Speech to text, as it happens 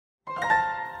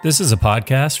This is a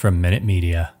podcast from Minute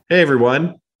Media. Hey,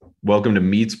 everyone. Welcome to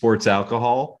Meat Sports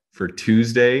Alcohol for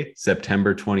Tuesday,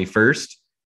 September 21st.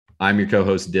 I'm your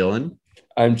co-host, Dylan.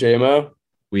 I'm JMO.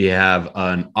 We have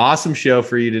an awesome show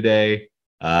for you today.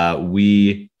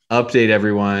 We update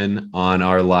everyone on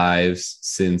our lives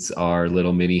since our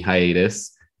little mini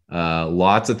hiatus.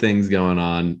 Lots of things going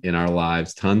on in our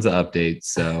lives, tons of updates.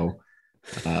 So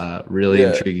really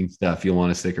intriguing stuff. You'll want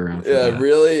to stick around for that.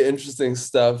 Really interesting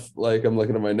stuff. Like I'm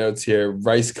looking at my notes here.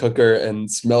 Rice cooker and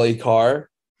smelly car.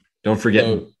 Don't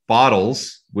forget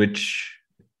bottles, which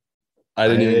I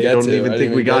didn't even get to. I don't even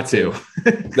think we got to.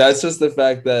 That's just the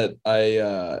fact that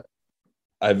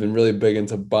I've been really big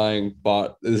into buying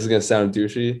this is gonna sound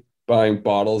douchey, buying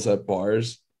bottles at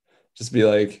bars. Just be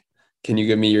like, can you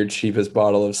give me your cheapest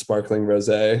bottle of sparkling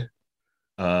rosé?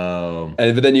 But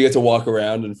then you get to walk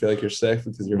around and feel like you're sick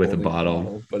because you're with a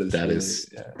bottle. But that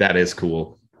is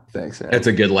cool. Thanks, man. That's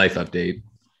a good life update.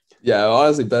 Yeah,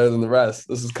 honestly, better than the rest.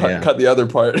 This is cut the other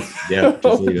part. Yeah,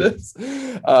 just leave it.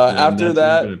 After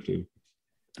that,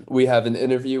 we have an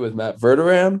interview with Matt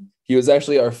Verderame. He was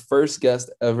actually our first guest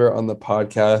ever on the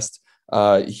podcast.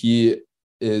 He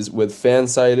is with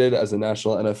Fansided as a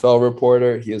national NFL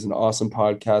reporter. He has an awesome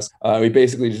podcast. We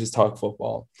basically just talk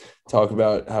football, talk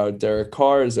about how Derek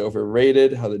Carr is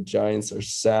overrated, how the Giants are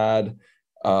sad,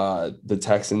 the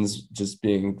Texans just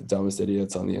being the dumbest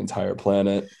idiots on the entire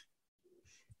planet,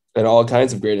 and all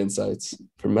kinds of great insights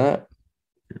from Matt.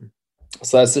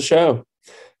 So that's the show.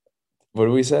 What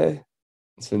do we say?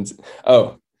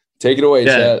 Take it away,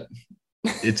 Chet.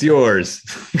 It's yours.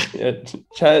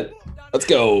 Chet, let's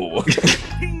go.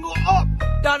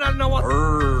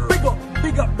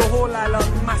 Big up the whole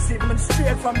island, massive man,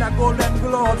 straight from that Golden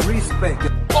Globe.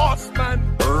 Respect, boss man.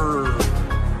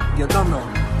 You don't know.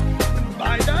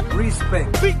 By that,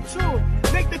 respect. Big tune,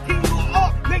 make the king go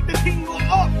up, make the king go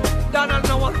up. Donald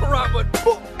no one Robert,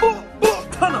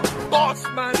 turn up, boss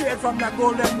man. Straight from that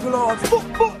Golden Globe.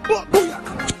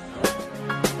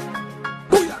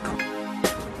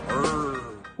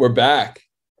 We're back.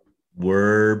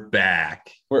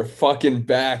 We're fucking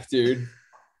back, dude.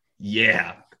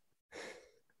 Yeah.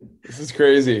 This is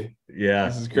crazy. Yeah.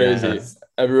 This is crazy. Yeah.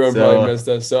 Everyone probably missed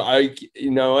us. So you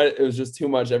know what? It was just too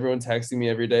much. Everyone texting me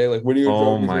every day. Like, when are you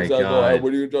going to drop me sports alcohol?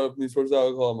 When are you going to drop me sports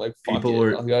alcohol? I'm like,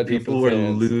 people were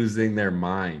losing their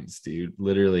minds, dude.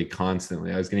 Literally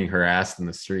constantly. I was getting harassed in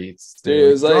the streets. Dude,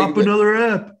 it was drop another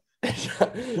app.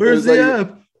 Where's the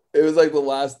app? It was like The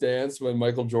Last Dance when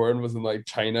Michael Jordan was in like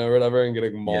China or whatever and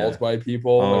getting mauled by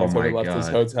people. Oh when he left his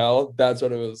hotel. That's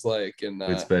what it was like.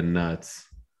 It's been nuts.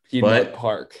 Piedmont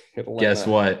Park. Guess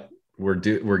what? We're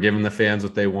giving the fans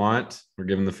what they want. We're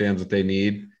giving the fans what they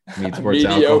need. Meat Sports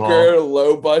Mediocre,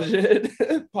 low budget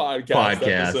podcast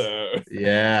episode.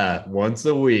 Yeah, once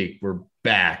a week. We're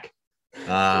back.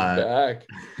 Back.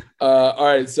 All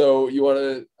right, so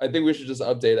I think we should just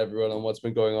update everyone on what's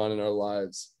been going on in our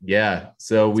lives. Yeah,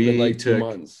 so it's been 2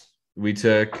 months.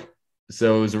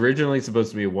 So it was originally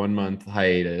supposed to be a 1 month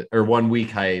hiatus or 1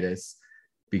 week hiatus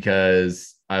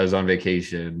because I was on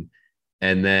vacation,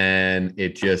 and then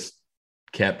it just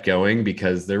kept going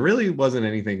because there really wasn't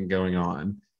anything going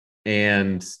on,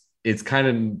 and it's kind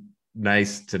of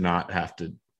nice to not have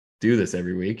to do this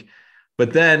every week.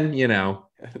 But then,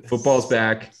 football's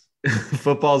back.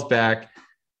 Football's back.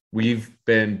 We've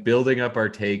been building up our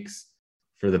takes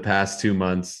for the past 2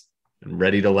 months and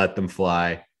ready to let them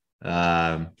fly.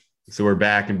 So we're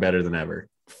back and better than ever.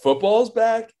 Football's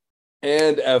back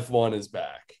and F1 is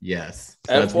back. Yes.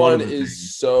 F1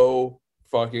 is so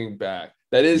fucking back.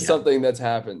 That is something that's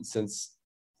happened since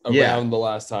around the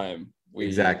last time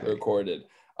we recorded.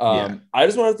 I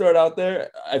just want to throw it out there.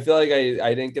 I feel like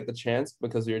I didn't get the chance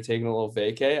because we were taking a little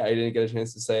vacay. I didn't get a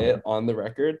chance to say it on the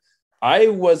record. I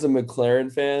was a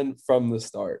McLaren fan from the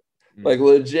start. Like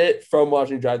legit from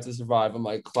watching Drive to Survive. I'm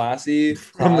like classy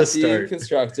from the start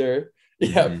constructor.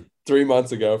 Yeah, 3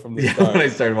 months ago from the start. When I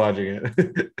started watching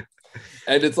it.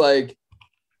 And it's like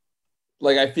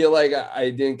I feel like I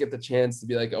didn't get the chance to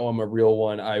be like, oh, I'm a real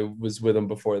one. I was with them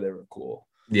before they were cool.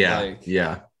 Yeah.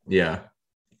 Yeah.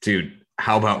 Dude,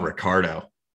 how about Ricardo?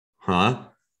 Huh?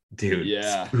 Dude.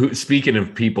 Yeah. Speaking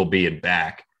of people being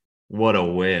back, what a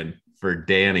win for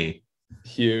Danny.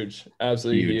 Huge.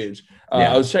 Absolutely huge.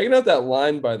 I was checking out that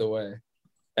line, by the way.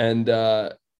 And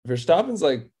Verstappen's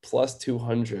like plus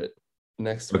 200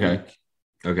 next week.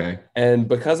 Okay. And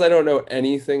because I don't know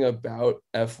anything about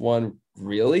F1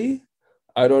 really,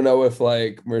 I don't know if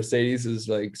like Mercedes is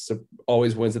like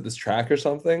always wins at this track or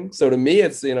something. So to me,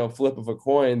 it's, flip of a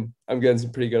coin. I'm getting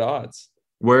some pretty good odds.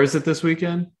 Where is it this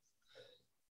weekend?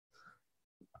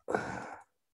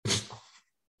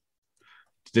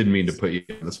 Didn't mean to put you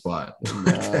on the spot.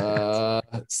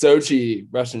 Sochi,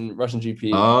 Russian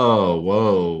GP. Oh,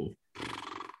 whoa.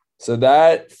 So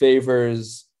that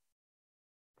favors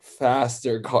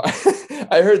faster cars.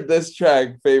 I heard this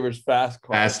track favors fast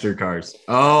cars. Faster cars.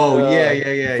 Oh,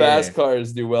 yeah. Fast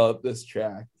cars do well at this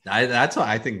track. That's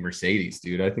why I think Mercedes,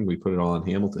 dude. I think we put it all on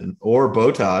Hamilton or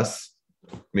Bottas.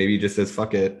 Maybe he just says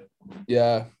fuck it.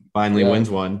 Yeah. Finally wins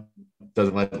one.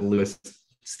 Doesn't let Lewis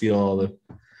steal all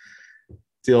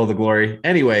the glory.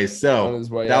 Anyway, so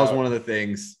that was one of the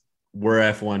things. We're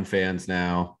F1 fans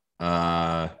now.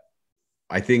 I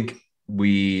think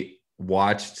we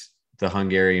watched the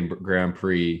Hungarian Grand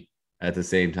Prix at the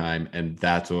same time, and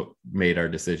that's what made our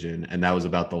decision. And that was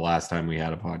about the last time we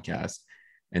had a podcast.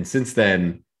 And since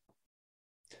then,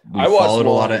 we followed a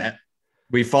lot of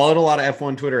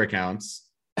F1 Twitter accounts.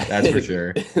 That's for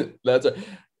sure. That's right.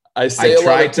 I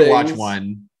tried to watch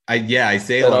one. I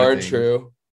say a lot of things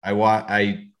true. I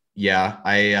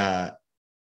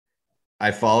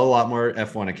follow a lot more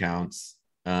F1 accounts.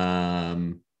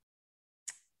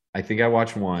 I think I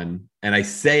watch one, and I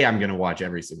say I'm going to watch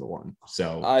every single one.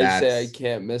 So I say I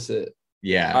can't miss it.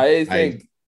 Yeah. I think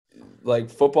like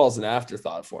football's an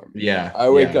afterthought for me. Yeah. I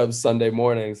wake up Sunday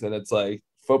mornings and it's like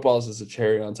football's just a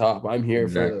cherry on top. I'm here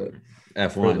for the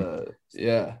F1.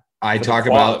 I talk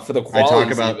about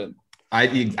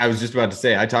I was just about to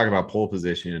say, I talk about pole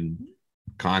position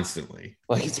constantly.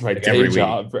 Like it's my day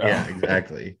job, bro. Yeah,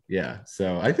 exactly. Yeah.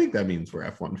 So I think that means we're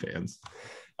F1 fans.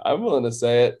 I'm willing to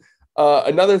say it.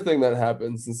 Another thing that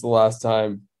happened since the last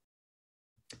time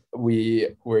we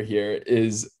were here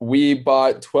is we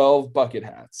bought 12 bucket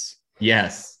hats.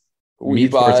 Yes. We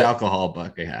bought sports alcohol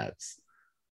bucket hats.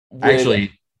 I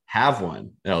actually have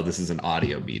one. Oh, this is an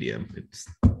audio medium.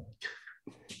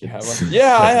 You have one?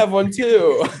 Yeah, I have one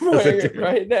too. I'm wearing it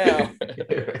right now.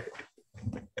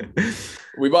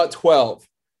 We bought 12.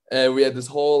 And we had this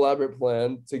whole elaborate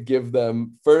plan to give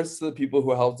them first to the people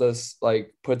who helped us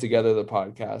like put together the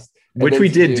podcast, which we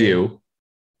did do.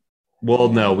 Well,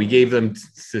 no, we gave them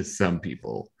to some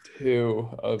people. Two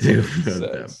of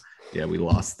them. Yeah, we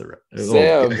lost the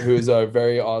Sam, who's a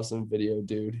very awesome video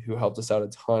dude who helped us out a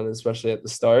ton, especially at the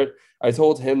start. I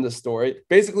told him the story.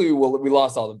 Basically, we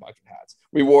lost all the bucket hats.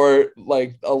 We wore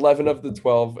like 11 of the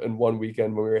 12 in one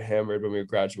weekend when we were hammered when we were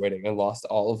graduating and lost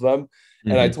all of them.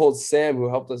 And I told Sam, who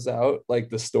helped us out, like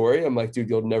the story. I'm like, dude,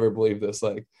 you'll never believe this.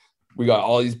 Like, we got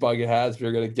all these bucket hats.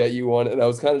 We're going to get you one. And I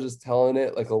was kind of just telling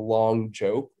it like a long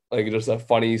joke, like just a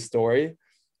funny story. And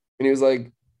he was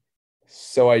like,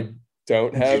 so I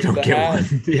don't have the hat?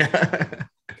 Yeah.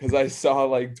 Because I saw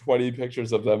like 20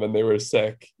 pictures of them and they were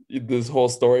sick. This whole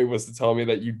story was to tell me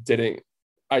that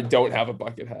I don't have a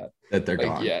bucket hat. That they're like,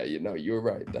 gone. Yeah, you were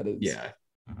right. That is. Yeah.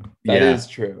 That is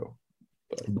true.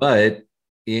 But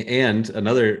and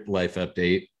another life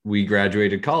update, we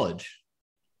graduated college.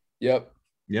 Yep.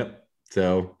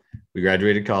 So we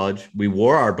graduated college. We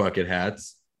wore our bucket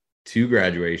hats to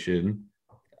graduation.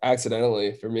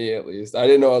 Accidentally, for me at least. I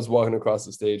didn't know I was walking across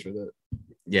the stage with it.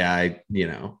 Yeah,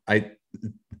 I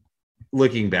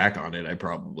looking back on it, I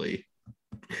probably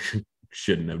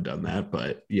shouldn't have done that,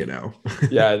 but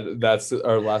Yeah, that's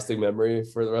our lasting memory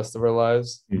for the rest of our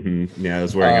lives. Mm-hmm. Yeah, I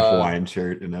was wearing a Hawaiian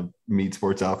shirt and a Meat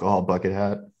Sports Alcohol bucket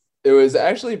hat. It was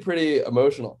actually pretty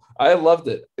emotional. I loved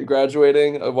it.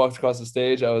 Graduating, I walked across the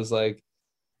stage. I was like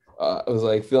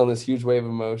feeling this huge wave of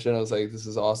emotion. I was like, this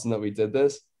is awesome that we did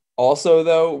this. Also,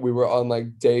 though, we were on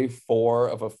like day 4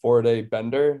 of a 4-day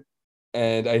bender.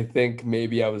 And I think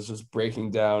maybe I was just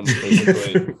breaking down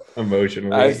physically.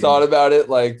 Emotionally. I thought about it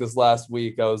like this last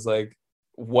week. I was like,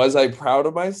 was I proud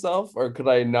of myself or could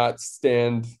I not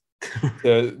stand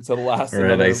to last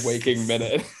another waking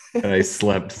minute? And I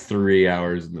slept 3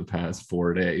 hours in the past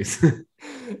 4 days.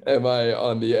 Am I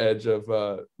on the edge of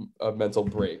a mental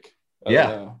break?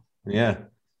 Yeah.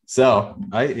 So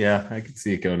I could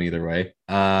see it going either way.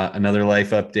 Another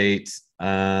life update.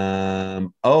 I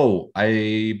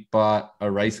bought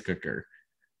a rice cooker,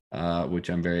 which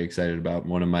I'm very excited about.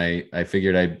 I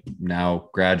figured I now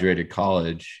graduated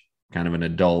college, kind of an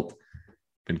adult,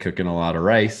 been cooking a lot of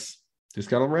rice, just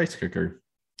got a rice cooker.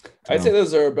 So, I'd say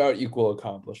those are about equal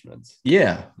accomplishments.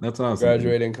 Yeah, that's what I was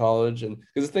graduating college. And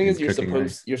because the thing is,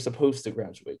 you're supposed to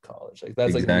graduate college. Like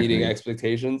that's like meeting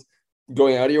expectations.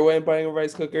 Going out of your way and buying a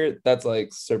rice cooker, that's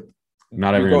like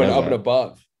not everyone going up and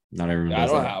above. Not everyone. I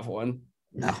don't have one.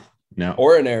 No.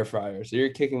 Or an air fryer. So you're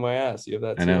kicking my ass. You have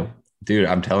that too. I know. Dude,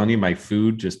 I'm telling you, my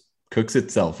food just cooks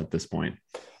itself at this point.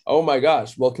 Oh my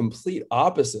gosh. Well, complete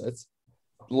opposite.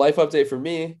 Life update for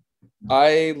me.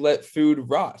 I let food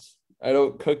rot. I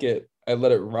don't cook it. I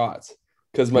let it rot.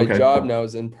 because my job now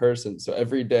is in person. So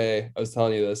every day, I was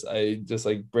telling you this, I just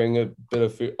like bring a bit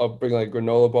of food. I'll bring like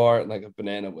granola bar and like a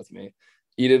banana with me,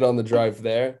 eat it on the drive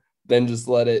there, then just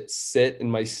let it sit in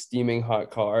my steaming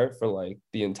hot car for like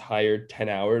the entire 10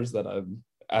 hours that I'm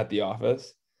at the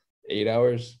office. 8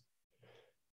 hours,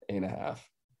 8.5.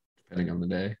 Depending on the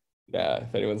day. Yeah,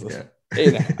 if anyone's listening.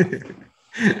 8.5.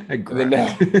 And then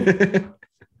now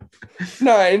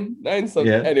 9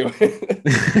 something. Yeah.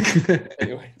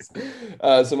 Anyways,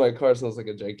 so my car smells like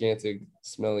a gigantic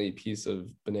smelly piece of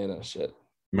banana shit.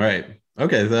 Right.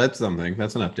 Okay, so that's something.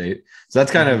 That's an update. So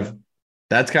that's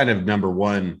kind of number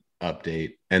one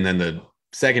update. And then the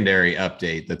secondary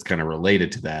update that's kind of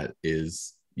related to that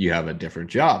is you have a different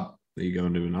job that you go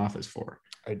into an office for.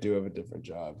 I do have a different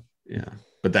job. Yeah.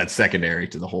 But that's secondary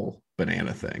to the whole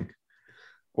banana thing.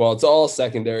 Well, it's all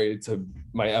secondary to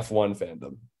my F1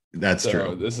 fandom. That's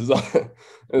true. This is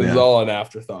all an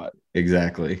afterthought.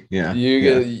 Exactly. Yeah.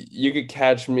 You could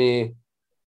catch me.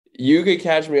 You could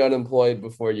catch me unemployed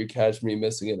before you catch me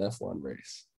missing an F1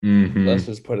 race. Mm-hmm. Let's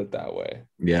just put it that way.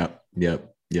 Yep.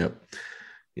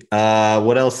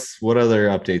 What else? What other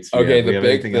updates? Okay, the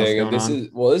big thing, and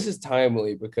this is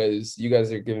timely because you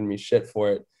guys are giving me shit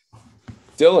for it.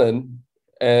 Dylan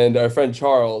and our friend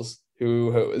Charles,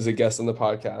 who is a guest on the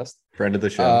podcast, friend of the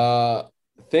show,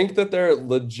 think that they're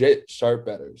legit sharp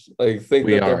bettors. Like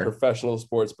they're professional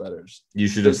sports bettors. You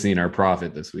should have seen our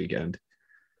profit this weekend.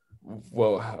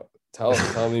 Well,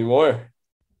 tell me more.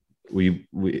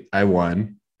 I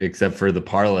won, except for the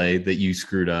parlay that you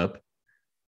screwed up.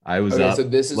 I was up so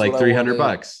this is like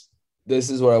 $300.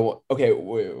 This is what I want. Okay,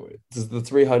 wait. Does the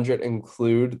 300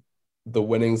 include the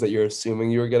winnings that you're assuming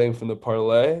you were getting from the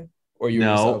parlay, or you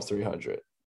just have 300?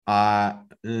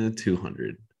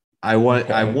 200. I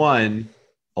won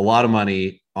a lot of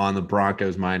money on the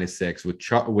Broncos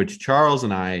 -6, which Charles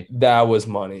and I. That was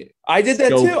money. I did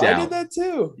that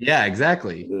too. Yeah,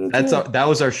 exactly. That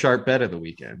was our sharp bet of the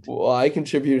weekend. Well, I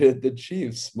contributed the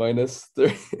Chiefs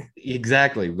 -3.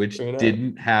 Exactly, which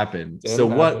didn't happen.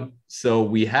 So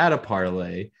we had a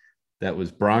parlay that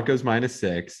was Broncos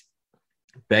 -6,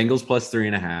 Bengals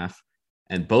 +3.5,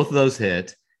 and both of those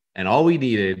hit. And all we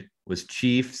needed was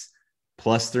Chiefs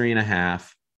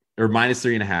 +3.5 or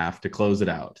 -3.5 to close it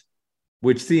out,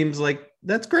 which seems like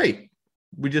that's great.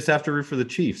 We just have to root for the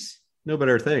Chiefs. No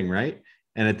better thing, right?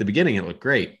 And at the beginning, it looked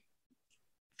great.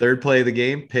 Third play of the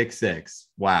game, pick 6.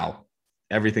 Wow.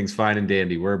 Everything's fine and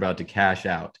dandy. We're about to cash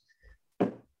out.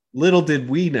 Little did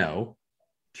we know,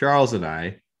 Charles and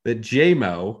I, that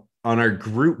J-Mo on our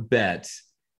group bet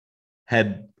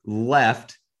had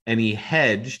left and he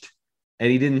hedged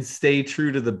and he didn't stay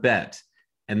true to the bet.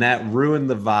 And that ruined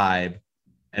the vibe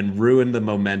and ruined the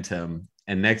momentum.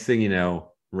 And next thing you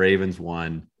know, Ravens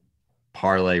won,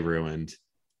 parlay ruined.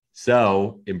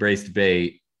 So embrace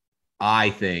debate. I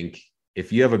think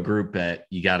if you have a group bet,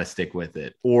 you got to stick with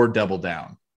it or double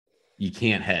down. You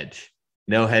can't hedge.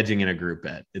 No hedging in a group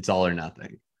bet. It's all or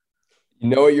nothing. You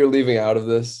know what you're leaving out of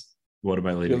this? What am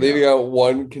I leaving? You're leaving out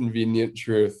one convenient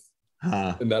truth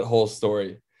in that whole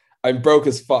story. I'm broke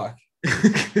as fuck.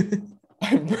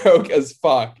 I'm broke as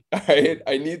fuck. All right.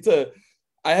 I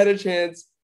had a chance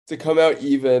to come out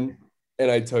even and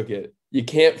I took it. You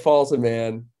can't fault a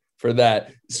man for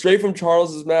that. Straight from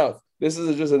Charles's mouth. This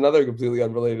is just another completely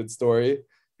unrelated story.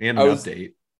 And an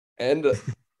update. And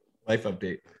life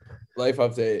update. Life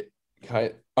update.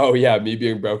 Oh yeah, me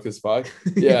being broke as fuck.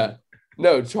 Yeah.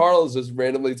 No, Charles just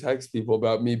randomly texts people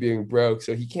about me being broke.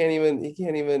 So he can't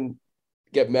even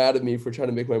get mad at me for trying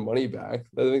to make my money back.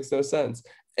 That makes no sense.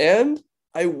 And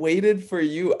I waited for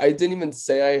you. I didn't even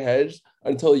say I hedged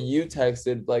until you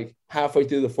texted like halfway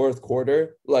through the fourth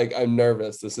quarter. Like, I'm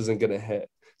nervous. This isn't going to hit.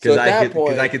 Because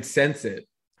I could sense it.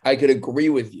 I could agree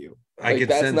with you. I could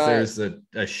sense there's a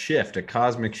shift, a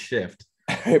cosmic shift.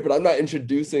 But I'm not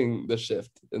introducing the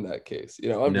shift in that case. You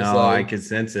know, I could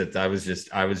sense it. I was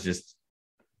just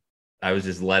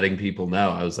letting people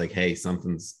know. I was like, hey,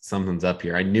 something's up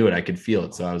here. I knew it. I could feel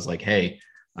it. So I was like, hey,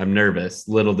 I'm nervous.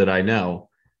 Little did I know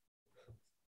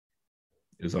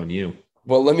it was on you.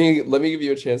 Well, let me give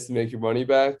you a chance to make your money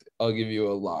back. I'll give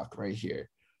you a lock right here.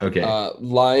 Okay.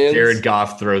 Lions. Jared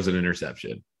Goff throws an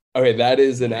interception. Okay, that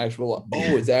is an actual.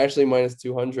 Oh, it's actually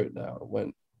 -200 now. It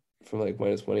went from like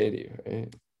 -180,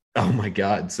 right? Oh my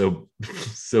God. So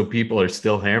people are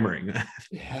still hammering that.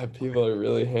 Yeah, people are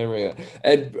really hammering it.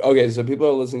 And okay, so people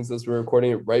are listening to this. We're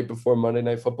recording it right before Monday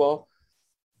Night Football.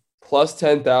 Plus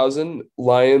 10,000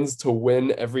 Lions to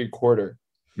win every quarter.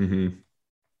 Mm-hmm.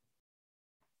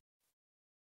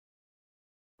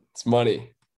 It's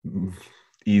money.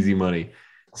 Easy money.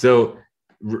 So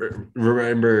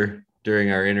remember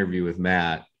during our interview with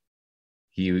Matt,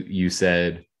 you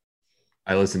said,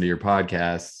 I listen to your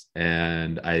podcasts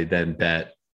and I then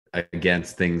bet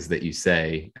against things that you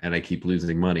say and I keep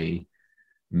losing money.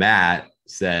 Matt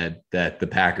said that the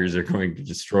Packers are going to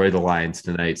destroy the Lions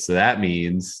tonight. So that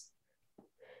means.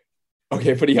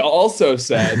 Okay, but he also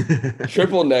said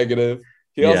triple negative.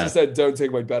 He also said, don't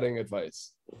take my betting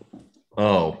advice.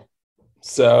 Oh.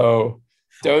 So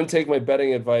don't take my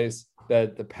betting advice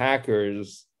that the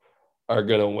Packers are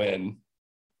going to win.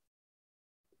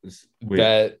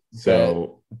 Bet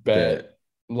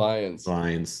Lions.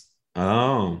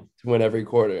 Oh. To win every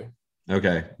quarter.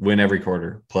 Okay. Win every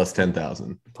quarter. Plus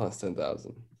 10,000. Plus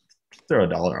 10,000. Throw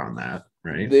 $1 on that,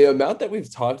 right? The amount that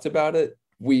we've talked about it,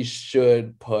 we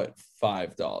should put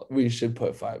 $5. We should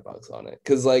put $5 on it.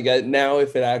 Because like now,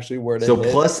 if it actually were to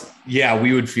hit, plus,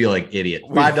 we would feel like idiot.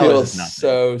 $5 is nothing.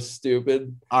 So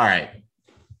stupid. All right.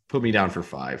 Put me down for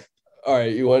 $5. All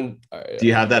right. You want? All right. Do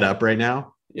you have that up right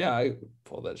now? Yeah, I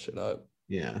pull that shit up.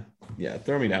 Yeah.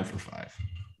 Throw me down for $5.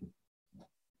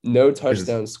 No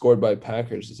touchdowns scored by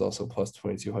Packers is also plus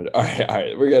 2,200. All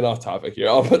right. We're getting off topic here.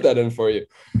 I'll put that in for you.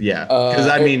 Yeah. Because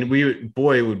I mean,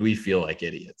 would we feel like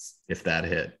idiots if that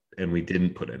hit and we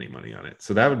didn't put any money on it.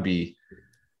 So that would be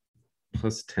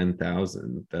plus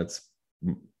 10,000. That's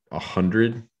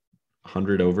 100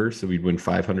 over. So we'd win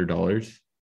 $500.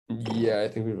 Yeah, I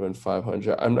think we'd win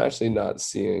 500. I'm actually not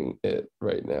seeing it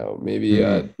right now. Maybe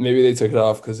they took it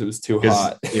off because it was too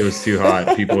hot. It was too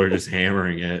hot. People are just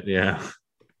hammering it. Yeah.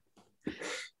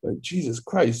 Like, Jesus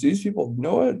Christ, these people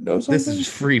know something? This is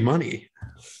free money.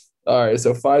 All right,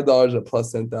 so $5 at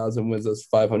plus 10,000 wins us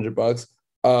 $500.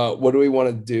 What do we want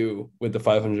to do with the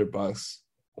 $500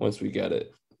 once we get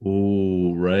it?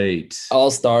 Oh, right.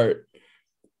 I'll start.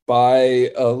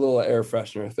 Buy a little air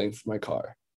freshener thing for my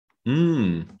car.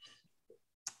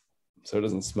 So it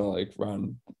doesn't smell like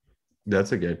Ron.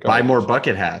 That's a good. Buy more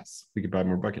bucket hats. We could buy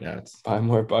more bucket hats. Buy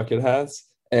more bucket hats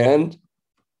and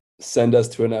send us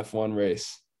to an F1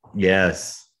 race.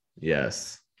 Yes.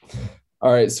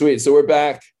 All right, sweet. So we're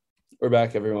back. We're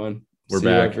back, everyone. See you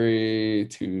every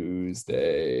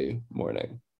Tuesday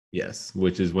morning. Yes,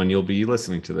 which is when you'll be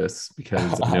listening to this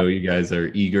because I know you guys are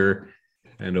eager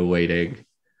and awaiting.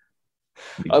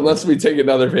 Unless we take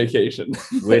another vacation.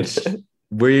 Which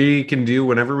we can do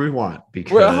whenever we want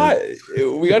because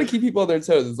we got to keep people on their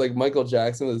toes. It's like Michael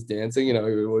Jackson was dancing,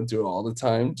 we wouldn't do it all the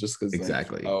time just because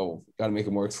exactly. Got to make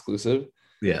it more exclusive.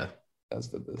 Yeah. That's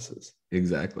what this is.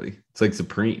 Exactly. It's like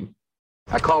Supreme.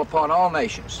 I call upon all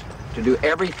nations to do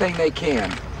everything they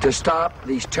can to stop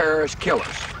these terrorist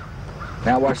killers.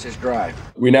 Now watch this drive.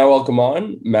 We now welcome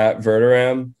on Matt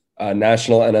Verderame,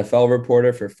 national NFL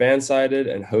reporter for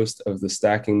Fansided and host of the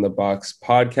Stacking the Box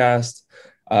podcast.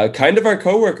 Kind of our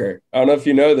coworker. I don't know if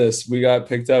you know this. We got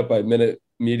picked up by Minute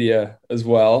Media as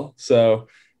well. So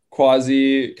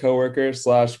quasi coworker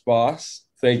 / boss.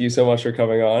 Thank you so much for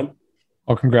coming on.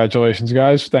 Well, congratulations,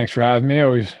 guys. Thanks for having me.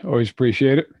 Always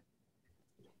appreciate it.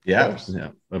 Yeah,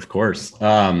 of course.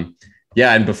 And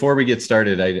before we get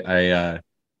started,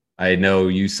 I know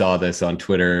you saw this on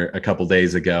Twitter a couple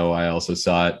days ago. I also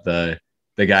saw it.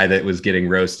 The guy that was getting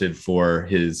roasted for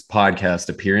his podcast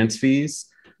appearance fees.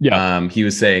 Yeah. He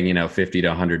was saying, $50 to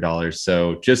 $100.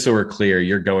 So just so we're clear,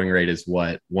 your going rate is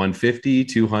what? 150,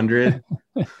 200?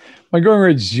 My going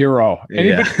rate is 0.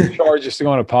 Anybody who charges to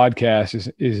go on a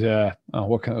podcast is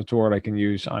what's the word I can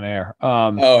use on air?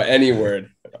 Any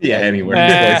word. Yeah, any word.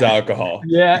 It's alcohol.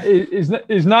 Yeah,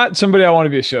 is not somebody I want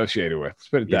to be associated with. Let's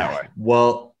put it that way.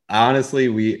 Well, honestly,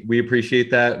 we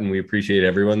appreciate that, and we appreciate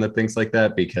everyone that thinks like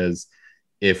that, because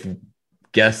if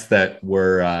guests that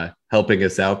were helping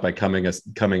us out by coming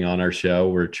on our show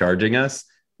were charging us,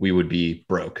 we would be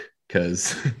broke.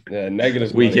 Because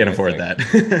negative, we can't afford that.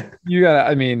 You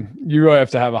really have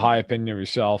to have a high opinion of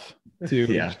yourself to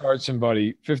charge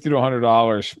somebody $50 to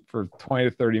 $100 for 20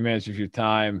 to 30 minutes of your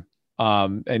time.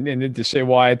 And then to say,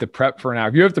 I had to prep for an hour.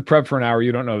 If you have to prep for an hour,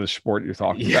 you don't know the sport you're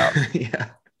talking about. Yeah.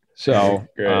 So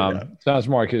sounds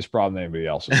more like his problem than anybody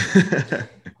else's.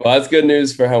 Well, that's good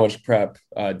news for how much prep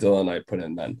Dylan and I put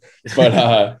in then.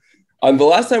 But on the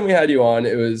last time we had you on,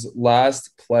 it was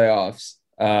last playoffs.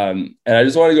 And I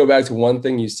just want to go back to one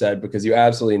thing you said, because you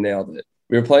absolutely nailed it.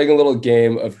 We were playing a little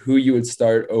game of who you would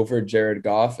start over Jared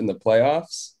Goff in the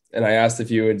playoffs. And I asked if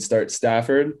you would start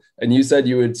Stafford, and you said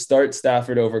you would start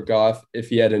Stafford over Goff if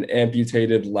he had an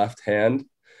amputated left hand.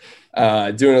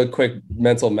 Doing a quick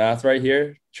mental math right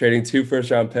here, trading 2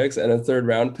 first-round picks and a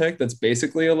 3rd-round pick that's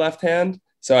basically a left hand.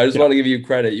 So I just want to give you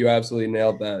credit. You absolutely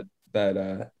nailed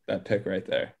that pick right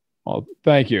there. Well,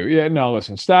 thank you. Yeah, no,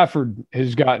 listen, Stafford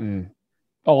has gotten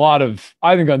a lot of,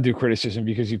 I think, undue criticism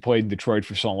because he played in Detroit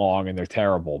for so long and they're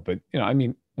terrible. But,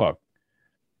 look,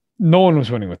 no one was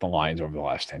winning with the Lions over the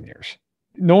last 10 years.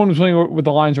 No one was winning with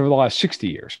the Lions over the last 60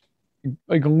 years.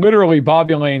 Like literally,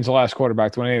 Bobby Lane's the last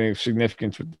quarterback to win anything of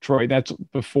significance with Detroit. That's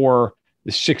before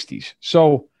the 60s.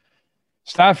 So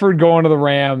Stafford going to the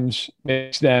Rams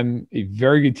makes them a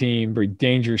very good team, very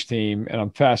dangerous team, and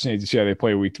I'm fascinated to see how they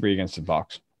play Week 3 against the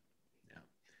Bucs.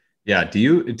 Yeah. Do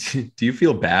you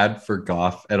feel bad for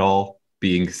Goff at all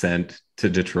being sent to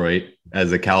Detroit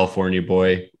as a California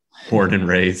boy, born and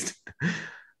raised?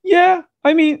 Yeah,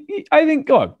 I mean, I think,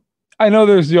 look, I know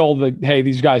there's the old, like, hey,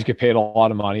 these guys get paid a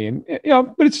lot of money, and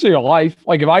but it's still your life.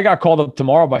 Like if I got called up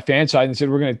tomorrow by Fanside and said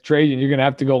we're going to trade you and you're going to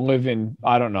have to go live in,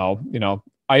 I don't know,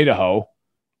 Idaho,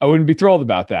 I wouldn't be thrilled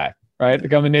about that, right?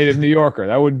 Like I'm a native New Yorker,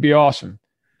 that would be awesome.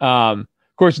 Of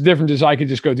course, the difference is I could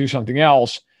just go do something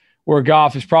else, where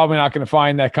Goff is probably not going to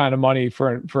find that kind of money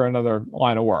for another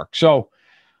line of work. So,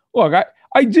 look,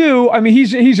 I do. I mean,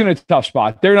 he's in a tough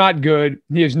spot. They're not good.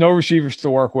 He has no receivers to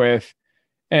work with,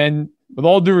 and with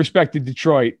all due respect to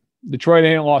Detroit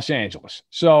ain't Los Angeles.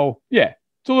 So, yeah,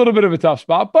 it's a little bit of a tough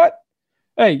spot. But,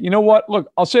 hey, you know what?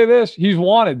 Look, I'll say this. He's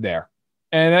wanted there.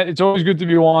 And it's always good to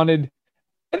be wanted.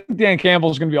 I think Dan Campbell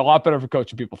is going to be a lot better for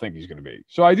coach than people think he's going to be.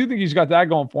 So I do think he's got that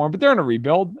going for him. But they're in a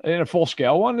rebuild, in a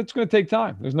full-scale one. It's going to take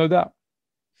time. There's no doubt.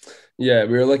 Yeah,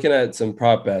 we were looking at some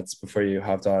prop bets before you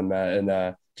hopped on, Matt.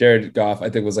 And Jared Goff, I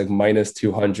think, was like minus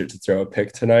 200 to throw a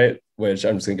pick tonight, which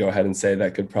I'm just going to go ahead and say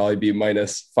that could probably be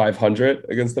minus 500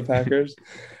 against the Packers.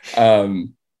 Or,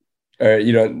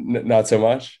 not so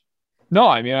much? No,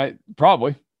 I mean,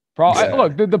 probably. Yeah.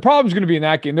 Look, the problem's going to be in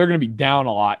that game. They're going to be down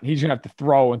a lot. He's going to have to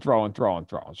throw and throw and throw and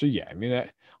throw. So, yeah, I mean,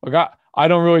 look, I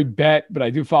don't really bet, but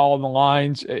I do follow the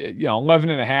lines.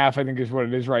 11.5, I think is what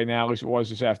it is right now. At least it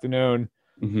was this afternoon.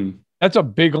 Mm-hmm. That's a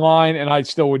big line, and I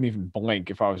still wouldn't even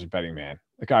blink if I was a betting man.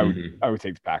 Like I would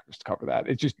take the Packers to cover that.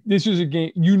 This is a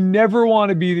game. You never want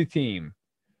to be the team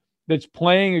that's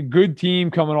playing a good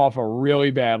team coming off a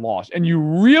really bad loss. And you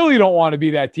really don't want to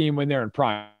be that team when they're in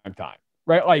prime time,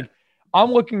 right? Like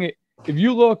I'm looking at, if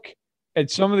you look at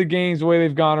some of the games, the way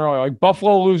they've gone early, like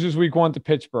Buffalo loses week 1 to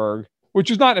Pittsburgh, which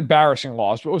is not an embarrassing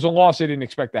loss, but it was a loss they didn't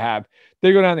expect to have.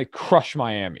 They go down, they crush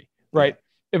Miami, right?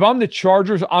 If I'm the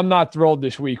Chargers, I'm not thrilled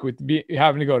this week with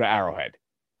having to go to Arrowhead.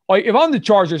 Like if I'm the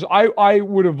Chargers, I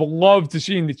would have loved to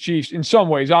see the Chiefs in some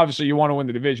ways. Obviously, you want to win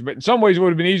the division, but in some ways it would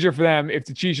have been easier for them if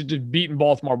the Chiefs had just beaten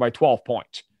Baltimore by 12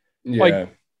 points. Yeah.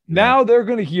 Now they're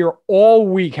going to hear all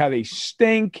week how they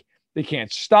stink. They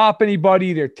can't stop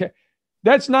anybody.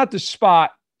 That's not the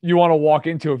spot you want to walk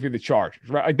into if you're the Chargers,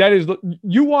 right? Like that is,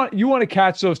 you want to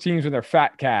catch those teams when they're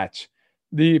fat cats.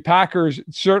 The Packers,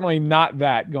 certainly not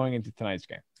that going into tonight's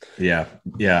game. Yeah.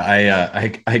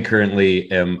 I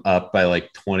currently am up by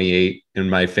like 28 in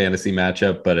my fantasy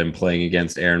matchup, but I'm playing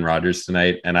against Aaron Rodgers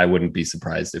tonight, and I wouldn't be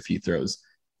surprised if he throws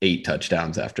 8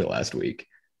 touchdowns after last week.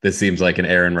 This seems like an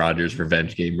Aaron Rodgers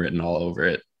revenge game written all over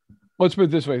it. Let's put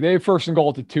it this way: they have 1st and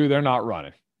goal to 2. They're not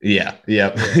running. Yeah.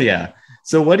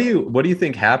 So what do you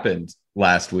think happened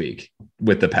last week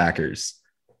with the Packers?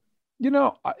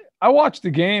 I watched the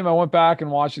game. I went back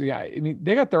and watched the guy. I mean,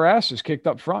 they got their asses kicked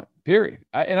up front, period.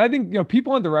 And I think,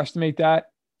 people underestimate that,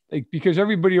 like, because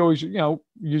everybody always, you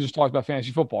just talked about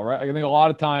fantasy football, right? Like, I think a lot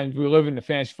of times we live in the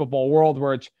fantasy football world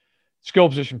where it's skill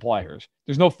position players.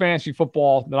 There's no fantasy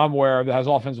football that I'm aware of that has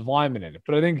offensive linemen in it.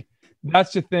 But I think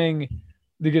that's the thing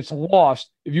that gets lost.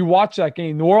 If you watch that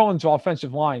game, New Orleans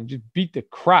offensive line just beat the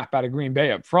crap out of Green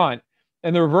Bay up front.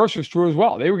 And the reverse was true as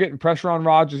well. They were getting pressure on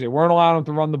Rodgers. They weren't allowing him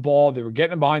to run the ball. They were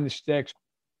getting him behind the sticks.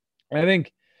 And I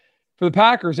think for the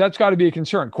Packers, that's got to be a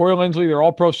concern. Corey Linsley, their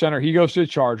all-pro center, he goes to the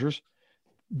Chargers.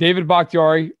 David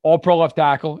Bakhtiari, all-pro left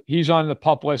tackle. He's on the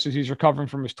PUP list as he's recovering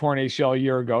from his torn ACL a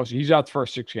year ago. So he's out the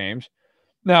first 6 games.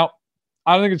 Now,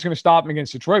 I don't think it's going to stop him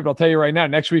against Detroit, but I'll tell you right now,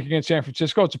 next week against San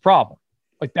Francisco, it's a problem.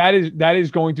 Like that is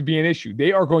going to be an issue.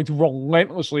 They are going to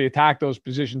relentlessly attack those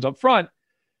positions up front.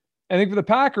 I think for the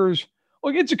Packers,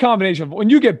 look, it's a combination of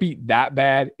when you get beat that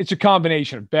bad, it's a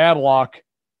combination of bad luck,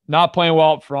 not playing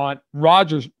well up front.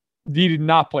 Rodgers, he did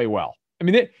not play well. I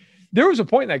mean, there was a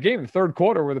point in that game in the 3rd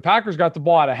quarter where the Packers got the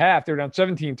ball out of half. They were down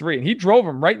 17-3, and he drove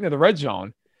them right into the red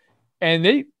zone. And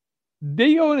they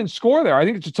go in and score there. I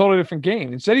think it's a totally different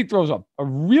game. Instead, he throws a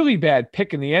really bad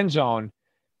pick in the end zone,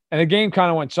 and the game kind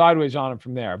of went sideways on him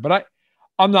from there. But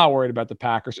I'm not worried about the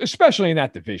Packers, especially in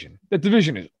that division. That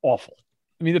division is awful.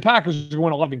 I mean, the Packers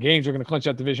win 11 games. They're going to clinch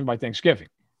that division by Thanksgiving.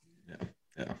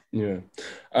 Yeah.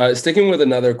 Sticking with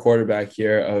another quarterback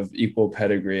here of equal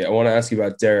pedigree, I want to ask you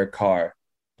about Derek Carr.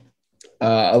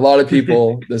 A lot of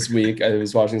people this week, I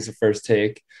was watching the First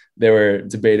Take, they were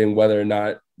debating whether or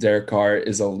not Derek Carr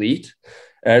is elite.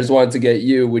 And I just wanted to get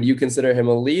you, would you consider him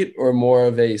elite or more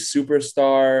of a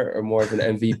superstar or more of an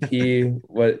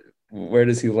MVP? Where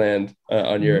does he land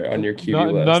on your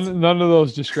QB list? None of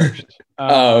those descriptions.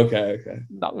 Okay.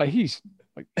 Not like he's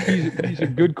a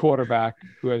good quarterback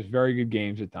who has very good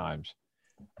games at times.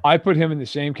 I put him in the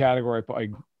same category like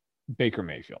Baker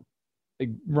Mayfield, like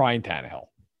Ryan Tannehill.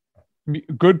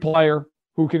 Good player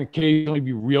who can occasionally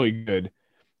be really good.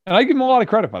 And I give him a lot of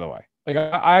credit, by the way. Like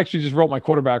I actually just wrote my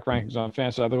quarterback rankings on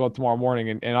Fantasy. I'll go tomorrow morning,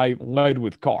 and I led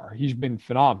with Carr. He's been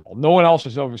phenomenal. No one else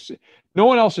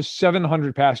is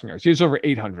 700 passing yards. He's over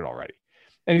 800 already.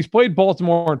 And he's played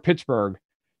Baltimore and Pittsburgh,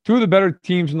 two of the better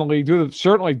teams in the league,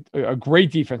 certainly a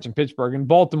great defense in Pittsburgh. And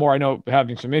Baltimore, I know,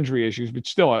 having some injury issues, but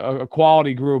still a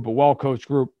quality group, a well-coached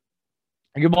group.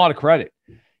 I give him a lot of credit.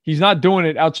 He's not doing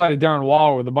it outside of Darren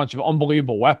Waller with a bunch of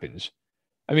unbelievable weapons.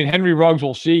 I mean, Henry Ruggs,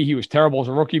 we'll see. He was terrible as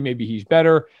a rookie. Maybe he's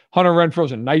better. Hunter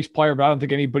Renfro's a nice player, but I don't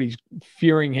think anybody's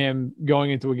fearing him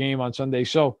going into a game on Sunday.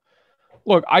 So,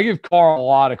 look, I give Carr a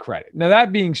lot of credit. Now,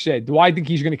 that being said, do I think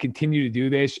he's going to continue to do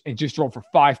this and just throw for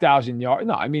 5,000 yards?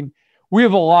 No, I mean, we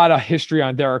have a lot of history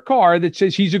on Derek Carr that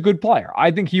says he's a good player.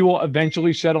 I think he will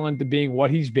eventually settle into being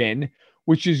what he's been,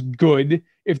 which is good.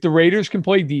 If the Raiders can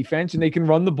play defense and they can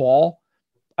run the ball,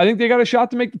 I think they got a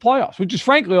shot to make the playoffs, which is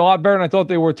frankly a lot better than I thought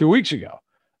they were 2 weeks ago.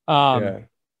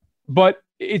 But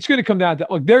it's going to come down to,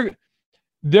 look, they're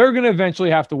going to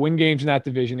eventually have to win games in that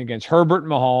division against Herbert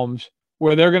and Mahomes,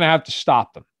 where they're going to have to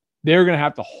stop them. They're going to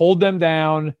have to hold them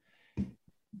down.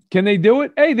 Can they do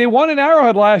it? Hey, they won in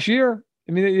Arrowhead last year.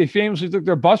 I mean, they famously took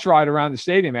their bus ride around the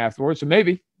stadium afterwards, so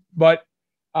maybe. But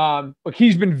look,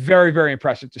 he's been very, very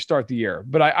impressive to start the year.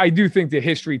 But I do think that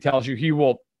history tells you he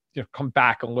will come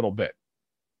back a little bit.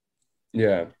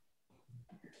 Yeah.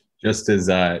 Just as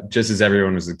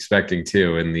everyone was expecting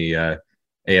too in the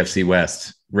AFC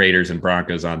West, Raiders and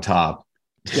Broncos on top,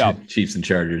 yep. Chiefs and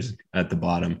Chargers at the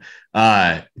bottom.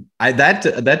 That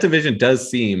division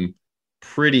does seem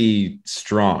pretty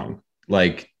strong.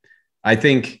 Like, I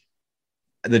think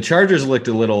the Chargers looked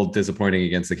a little disappointing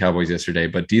against the Cowboys yesterday,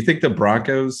 but do you think the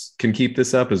Broncos can keep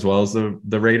this up as well as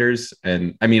the Raiders?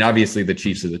 And I mean, obviously the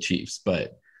Chiefs are the Chiefs,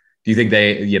 but do you think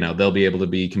they'll be able to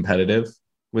be competitive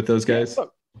with those guys?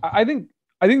 Look, I think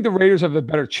the Raiders have a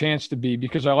better chance to be,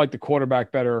 because I like the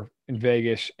quarterback better in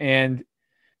Vegas, and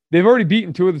they've already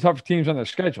beaten two of the tougher teams on their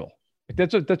schedule.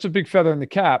 That's a big feather in the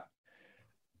cap.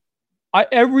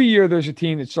 Every year there's a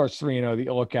team that starts 3-0 that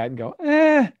you look at and go,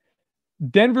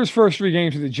 Denver's first three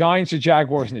games are the Giants, the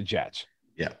Jaguars, and the Jets.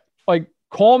 Yeah. Like,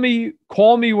 call me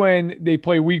when they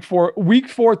play week 4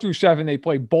 through 7, they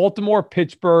play Baltimore,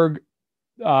 Pittsburgh,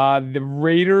 the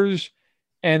Raiders,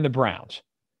 and the Browns.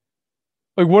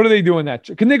 Like, what are they doing that?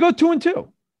 Can they go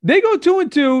 2-2? They go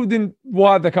 2-2, then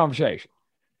we'll have the conversation.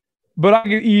 But I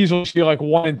could easily see like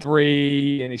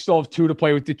 1-3, and they still have 2 to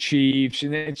play with the Chiefs.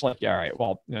 And then it's like, yeah, all right,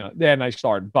 well, they had a nice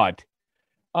start. But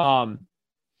I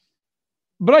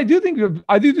do think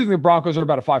the Broncos are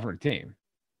about a 500 team.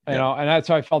 You know, and that's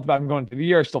how I felt about them going into the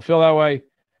year. I still feel that way.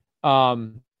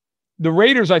 The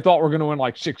Raiders, I thought, were going to win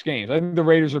like 6 games. I think the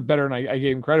Raiders are better than I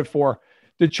gave them credit for.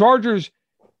 The Chargers,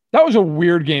 that was a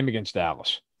weird game against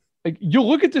Dallas. Like, you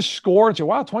look at the score and say,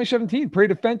 wow, 2017,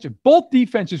 pretty defensive. Both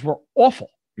defenses were awful.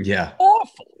 Yeah.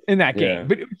 Awful in that game. Yeah.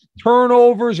 But it was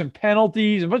turnovers and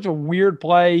penalties and a bunch of weird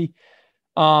play.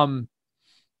 I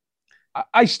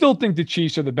still think the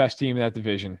Chiefs are the best team in that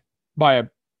division by a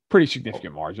pretty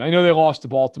significant margin. I know they lost to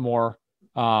Baltimore.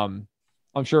 I'm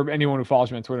sure anyone who follows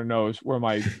me on Twitter knows where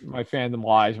my fandom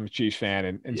lies. I'm a Chiefs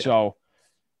fan. So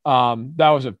that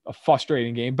was a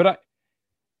frustrating game. But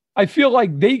I feel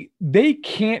like they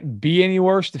can't be any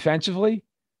worse defensively.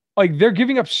 Like, they're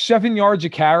giving up 7 yards a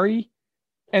carry,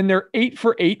 and they're 8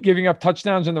 for 8 giving up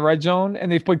touchdowns in the red zone.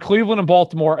 And they've played Cleveland and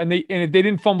Baltimore, and if they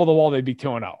didn't fumble the ball, they'd be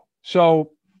 2-0.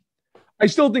 So I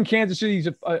still think Kansas City's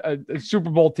a Super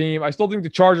Bowl team. I still think the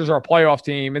Chargers are a playoff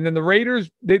team. And then the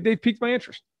Raiders, they've piqued my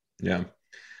interest. Yeah.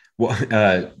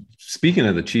 Well, speaking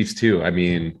of the Chiefs too, I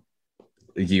mean,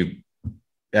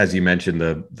 as you mentioned,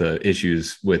 the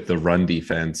issues with the run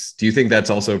defense, do you think that's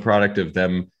also a product of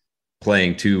them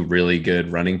playing 2 really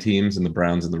good running teams in the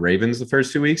Browns and the Ravens the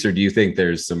first 2 weeks? Or do you think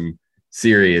there's some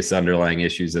serious underlying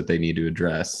issues that they need to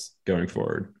address going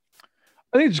forward?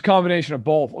 I think it's a combination of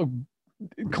both.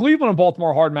 Cleveland and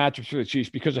Baltimore are hard matchups for the Chiefs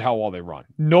because of how well they run.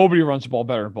 Nobody runs the ball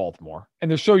better than Baltimore,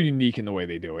 and they're so unique in the way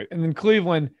they do it. And then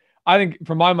Cleveland, I think,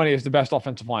 for my money, is the best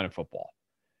offensive line in football.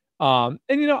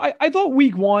 I thought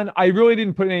week 1, I really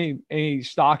didn't put any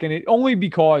stock in it, only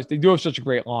because they do have such a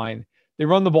great line. They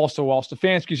run the ball so well.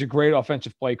 Stefanski's a great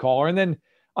offensive play caller. And then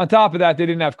on top of that, they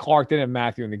didn't have Clark, they didn't have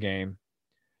Matthew in the game.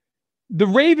 The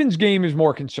Ravens game is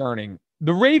more concerning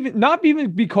the Ravens, not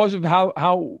even because of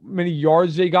how many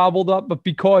yards they gobbled up, but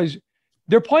because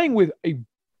they're playing with a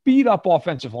beat up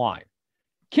offensive line.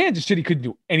 Kansas City couldn't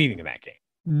do anything in that game.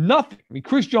 Nothing. I mean,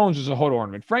 Chris Jones is a hood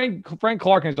ornament. Frank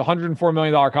Clark has a $104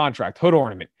 million contract, hood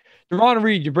ornament. Javon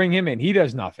Reed, you bring him in, he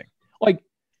does nothing. Like,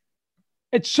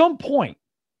 at some point,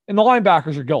 and the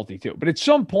linebackers are guilty too, but at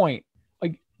some point,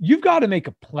 like, you've got to make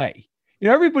a play. You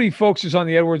know, everybody focuses on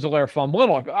the Edwards-Helaire fumble.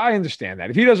 Look, I understand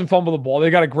that. If he doesn't fumble the ball, they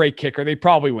got a great kicker. They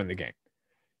probably win the game.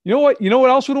 You know what? You know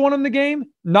what else would have won them the game?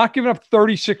 Not giving up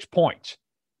 36 points.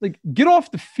 Like, get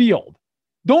off the field.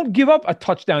 Don't give up a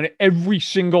touchdown every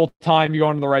single time you go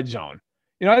into the red zone.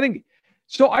 You know, I think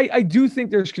so. I do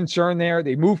think there's concern there.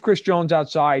 They moved Chris Jones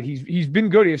outside. He's been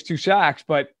good. He has 2 sacks,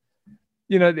 but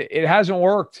you know, it hasn't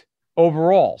worked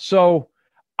overall. So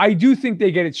I do think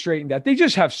they get it straightened out. They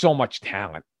just have so much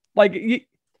talent. Like,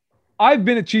 I've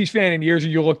been a Chiefs fan in years,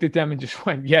 and you looked at them and just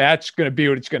went, "Yeah, that's going to be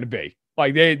what it's going to be."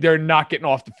 Like, they're not getting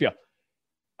off the field.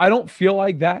 I don't feel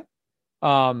like that.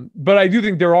 But I do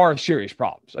think there are serious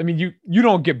problems. I mean, you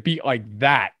don't get beat like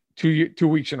that 2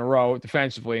 weeks in a row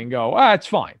defensively and go, it's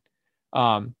fine.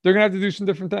 They're going to have to do some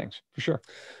different things for sure.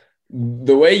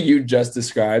 The way you just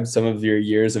described some of your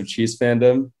years of Chiefs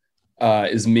fandom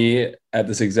is me at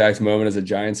this exact moment as a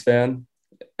Giants fan.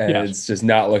 And Yes. It's just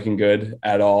not looking good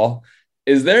at all.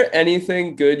 Is there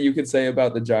anything good you could say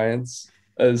about the Giants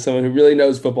as someone who really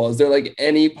knows football? Is there like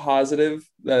any positive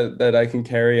that I can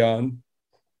carry on?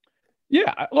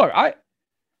 Yeah, look, I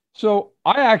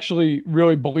actually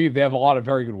really believe they have a lot of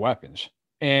very good weapons.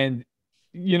 And,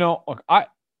 you know, look, I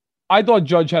thought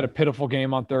Judge had a pitiful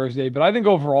game on Thursday, but I think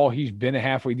overall he's been a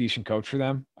halfway decent coach for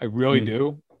them. I really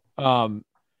do.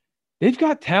 They've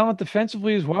got talent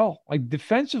defensively as well. Like,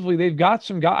 defensively, they've got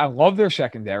some guys. I love their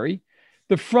secondary.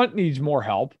 The front needs more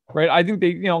help, right? I think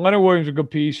Leonard Williams is a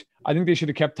good piece. I think they should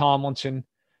have kept Tomlinson.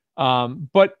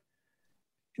 But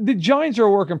the Giants are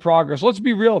a work in progress. Let's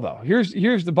be real, though.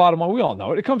 Here's the bottom line. We all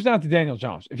know it. It comes down to Daniel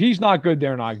Jones. If he's not good,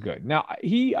 they're not good. Now,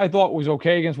 I thought was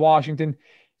okay against Washington,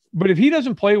 but if he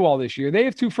doesn't play well this year, they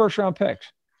have 2 first-round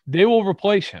picks. They will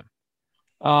replace him.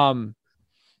 That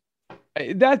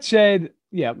said,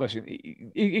 yeah, listen,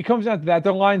 it comes down to that.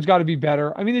 Their line's got to be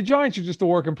better. I mean, the Giants are just a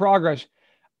work in progress.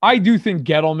 I do think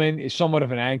Gettleman is somewhat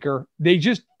of an anchor. They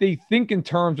think in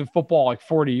terms of football like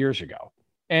 40 years ago.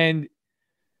 And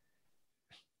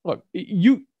look,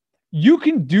 you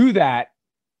can do that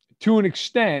to an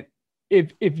extent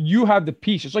if you have the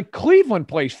pieces. Like, Cleveland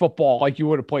plays football like you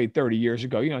would have played 30 years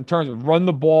ago, you know, in terms of run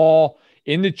the ball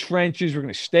in the trenches. We're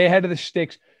going to stay ahead of the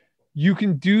sticks. You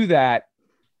can do that,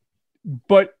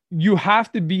 but you have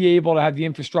to be able to have the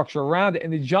infrastructure around it.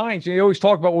 And the Giants, they always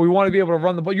talk about, well, we want to be able to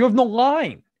run the ball. You have no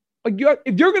line. Like,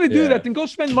 if you're going to do that, then go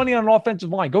spend money on an offensive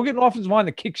line. Go get an offensive line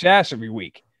that kicks ass every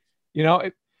week. You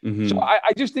know, So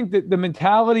I just think that the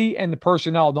mentality and the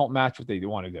personnel don't match what they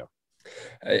want to do.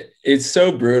 It's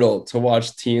so brutal to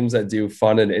watch teams that do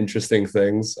fun and interesting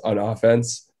things on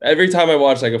offense. Every time I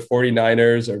watch like a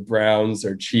 49ers or Browns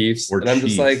or Chiefs, and I'm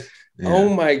just like, oh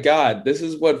my God, this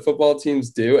is what football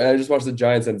teams do. And I just watch the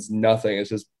Giants and it's nothing.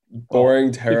 It's just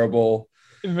boring, terrible.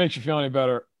 If it makes you feel any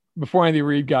better, before Andy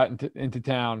Reid got into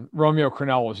town, Romeo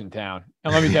Crennel was in town.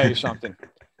 And let me tell you something.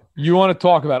 You want to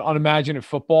talk about unimaginative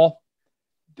football?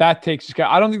 That takes this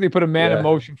guy. I don't think they put a man in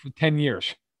motion for 10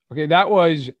 years. Okay, that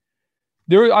was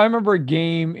there. I remember a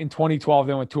game in 2012.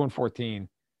 They went 2-14,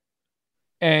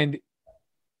 and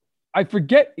I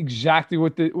forget exactly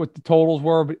what the totals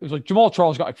were, but it was like Jamal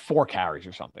Charles got like 4 carries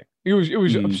or something. It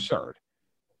was absurd.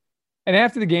 And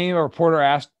after the game, a reporter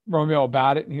asked Romeo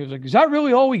about it, and he was like, "Is that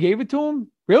really all we gave it to him?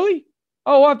 Really?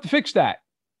 Oh, we'll have to fix that."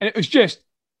 And it was just,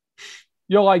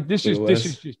 you're like, this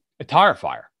is just a tire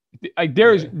fire. Like,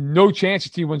 there is no chance the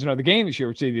team wins another game this year,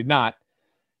 which they did not.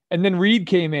 And then Reed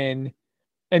came in,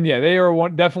 and they are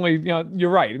definitely,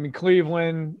 you're right. I mean,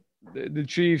 Cleveland, the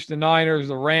Chiefs, the Niners,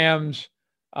 the Rams,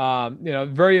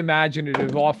 very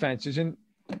imaginative offenses. And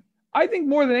I think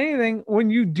more than anything, when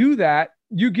you do that,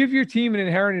 you give your team an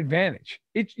inherent advantage.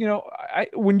 It's,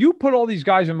 when you put all these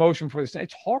guys in motion for this,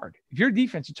 it's hard. If you're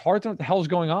defense, it's hard to know what the hell's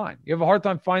going on. You have a hard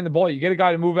time finding the ball. You get a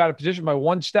guy to move out of position by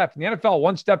 1 step. In the NFL,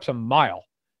 1 step's a mile.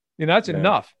 That's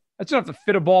enough. That's enough to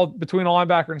fit a ball between a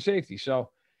linebacker and safety.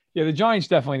 So, the Giants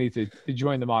definitely need to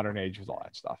join the modern age with all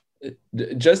that stuff.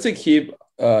 Just to keep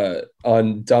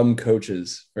on dumb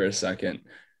coaches for a second,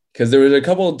 because there was a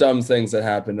couple of dumb things that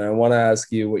happened. And I want to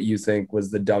ask you what you think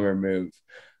was the dumber move.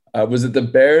 Was it the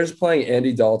Bears playing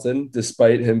Andy Dalton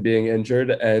despite him being injured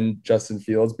and Justin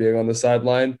Fields being on the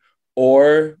sideline,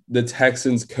 or the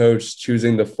Texans coach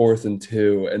choosing the 4th and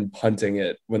 2 and punting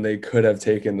it when they could have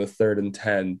taken the 3rd and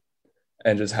 10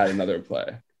 and just had another play?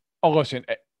 Oh, listen,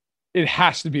 it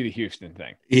has to be the Houston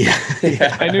thing. Yeah.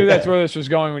 I knew that's where this was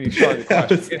going when you started the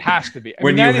question. It has to be.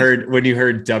 When you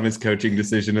heard dumbest coaching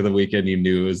decision of the weekend, you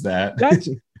knew it was that.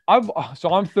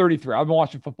 I'm 33. I've been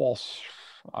watching football,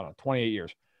 I don't know, 28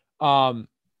 years.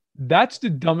 That's the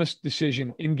dumbest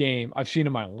decision in game I've seen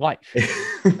in my life.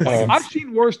 I've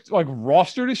seen worse like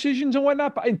roster decisions and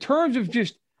whatnot, but in terms of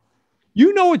just,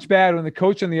 it's bad when the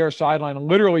coach on the other sideline,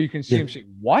 literally you can see him say,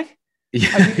 "What?"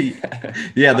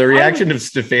 Yeah, the reaction of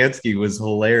Stefanski was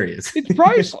hilarious. It's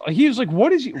priceless. He was like,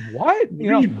 "What is he? What?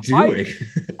 What are you doing?"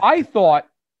 I thought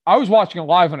I was watching it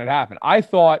live when it happened. I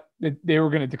thought that they were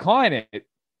going to decline it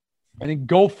and then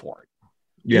go for it.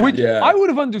 Yeah, I would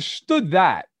have understood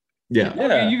that. Yeah.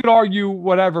 Okay, you could argue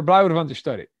whatever, but I would have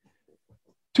understood it.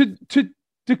 To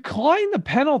decline the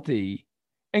penalty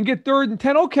and get 3rd and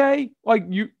 10, okay, like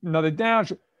another down,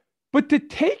 but to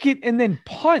take it and then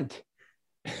punt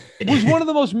was one of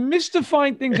the most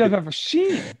mystifying things I've ever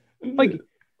seen. Like,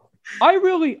 I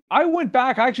went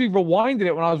back, I actually rewinded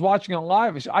it when I was watching it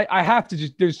live. I have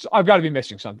to I've got to be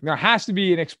missing something. There has to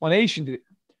be an explanation to it.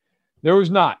 There was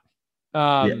not.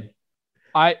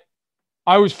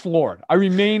 I was floored. I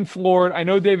remain floored. I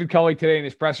know David Culley today in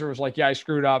his presser was like, "Yeah, I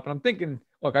screwed up." And I'm thinking,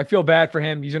 look, I feel bad for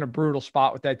him. He's in a brutal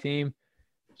spot with that team.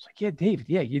 It's like, yeah, David,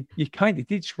 yeah, you kind of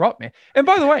did screw up, man. And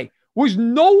by the way, was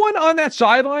no one on that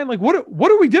sideline like, what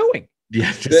are we doing?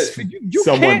 Yeah, just you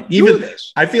can't do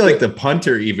this. I feel like the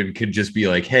punter even could just be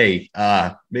like, "Hey,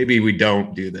 maybe we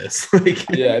don't do this." Like,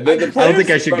 yeah, I don't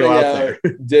think I should go out there.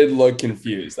 Did look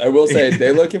confused. I will say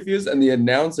they look confused, and the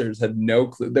announcers had no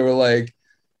clue. They were like,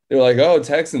 "Oh,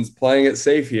 Texans playing it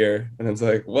safe here," and it's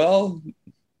like, well,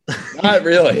 not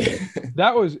really.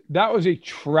 That was a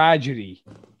tragedy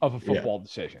of a football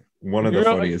decision. One of the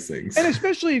funniest things, and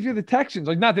especially if you're the Texans.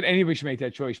 Like, not that anybody should make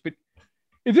that choice, but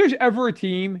if there's ever a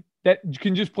team that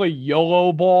can just play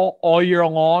YOLO ball all year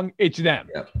long, it's them.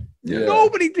 Yeah.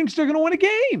 Nobody thinks they're going to win a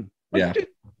game. Like, just,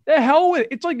 the hell with it.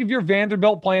 It's like if you're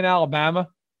Vanderbilt playing Alabama.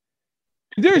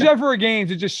 If there's ever a game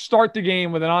to just start the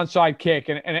game with an onside kick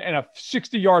and a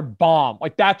 60-yard bomb,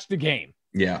 like, that's the game.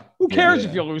 Yeah. Who cares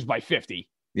if you lose by 50?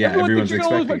 Yeah, everyone thinks you're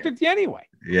going to lose by 50 anyway.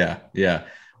 Yeah.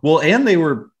 Well, and they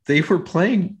were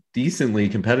playing decently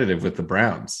competitive with the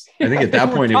Browns. I think at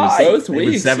that point it was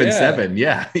 7-7.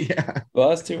 Yeah. The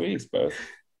last 2 weeks, both.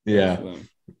 Yeah.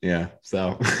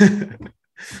 So,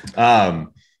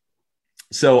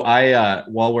 so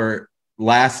while we're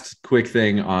last quick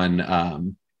thing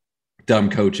on dumb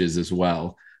coaches as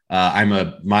well.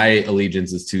 My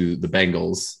allegiance is to the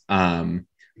Bengals,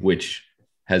 which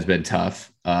has been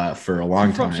tough for a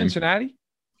long time. From Cincinnati?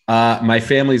 My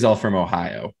family's all from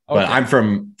Ohio, but I'm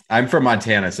from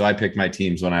Montana, so I picked my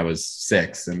teams when I was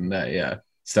 6, and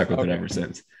stuck with it ever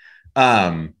since.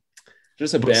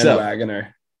 Just a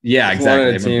bandwagoner. Yeah, exactly.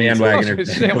 I'm a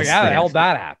bandwagoner. How the hell did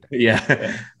that happen?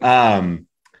 Yeah.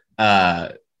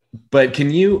 But can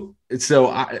you?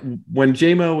 So when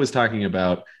JMO was talking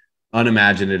about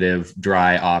unimaginative,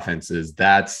 dry offenses,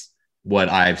 that's what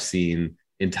I've seen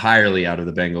entirely out of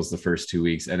the Bengals the first 2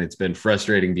 weeks, and it's been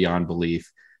frustrating beyond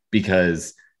belief.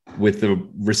 Because with the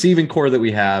receiving core that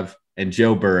we have and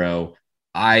Joe Burrow,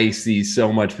 I see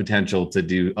so much potential to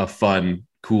do a fun,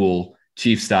 cool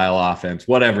Chiefs style offense,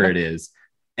 whatever it is.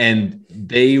 And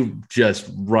they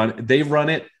run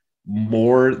it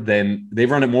more than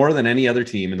any other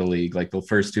team in the league. Like the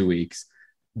first 2 weeks,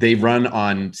 they run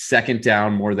on second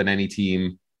down more than any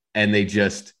team. And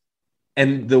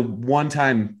and the one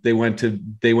time they went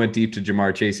deep to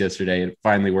Jamar Chase yesterday, it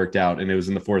finally worked out, and it was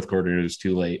in the fourth quarter and it was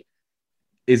too late.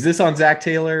 Is this on Zach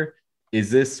Taylor?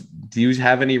 Do you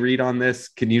have any read on this?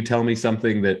 Can you tell me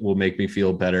something that will make me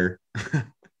feel better?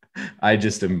 I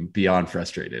just am beyond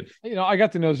frustrated. I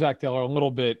got to know Zach Taylor a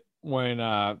little bit when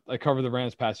I covered the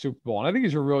Rams past Super Bowl, and I think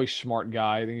he's a really smart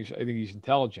guy. I think he's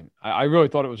intelligent. I really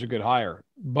thought it was a good hire,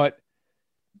 but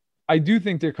I do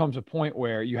think there comes a point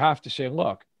where you have to say,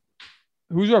 look,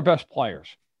 who's our best players?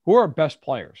 Who are our best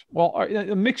players? Well,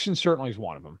 Mixon certainly is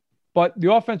one of them, but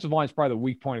the offensive line is probably the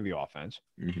weak point of the offense.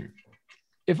 Mm-hmm.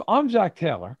 If I'm Zach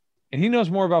Taylor, and he knows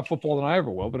more about football than I ever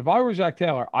will, but if I were Zach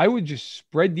Taylor, I would just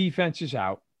spread defenses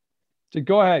out to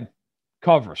go ahead,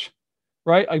 covers,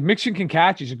 right? Like Mixon can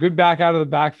catch. He's a good back out of the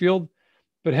backfield,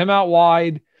 but him out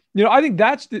wide, I think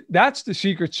that's the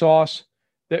secret sauce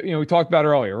that, we talked about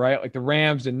earlier, right? Like the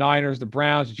Rams, the Niners, the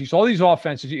Browns, the Chiefs, all these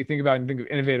offenses that you think about and think of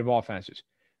innovative offenses.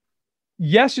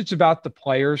 Yes, it's about the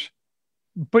players,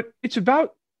 but it's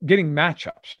about getting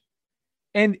matchups.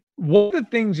 And one of the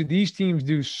things that these teams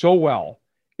do so well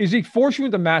is they force you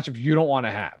into matchups you don't want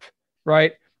to have,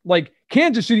 right? Like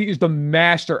Kansas City is the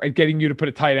master at getting you to put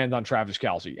a tight end on Travis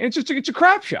Kelce. And it's a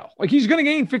crap show. Like he's going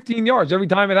to gain 15 yards every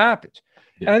time it happens.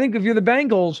 Yeah. And I think if you're the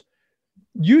Bengals,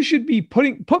 you should be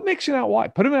put Mixon out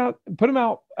wide. Put him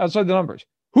out outside the numbers.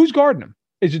 Who's guarding him?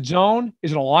 Is it zone?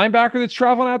 Is it a linebacker that's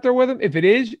traveling out there with him? If it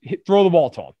is, throw the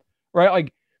ball to him. Right?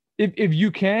 Like if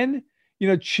you can,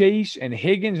 Chase and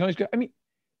Higgins, I mean,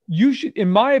 you should, in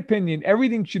my opinion,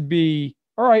 everything should be,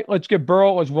 all right, let's get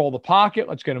Burrow, let's roll the pocket,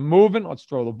 let's get him moving, let's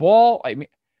throw the ball. I mean,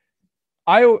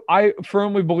 I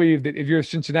firmly believe that if you're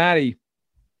Cincinnati,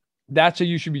 that's how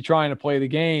you should be trying to play the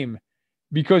game,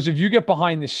 because if you get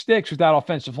behind the sticks with that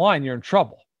offensive line, you're in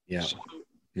trouble. Yeah. So,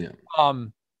 yeah.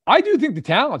 I do think the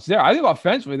talent's there. I think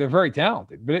offensively they're very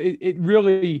talented, but it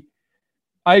really,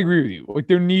 I agree with you. Like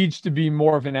there needs to be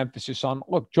more of an emphasis on,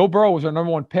 look, Joe Burrow was our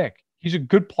number one pick. He's a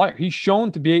good player. He's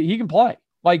shown to be, he can play.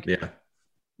 Like,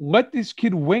 let this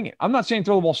kid wing it. I'm not saying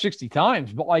throw the ball 60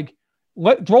 times, but like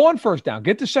throw on first down,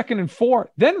 get to 2nd and 4,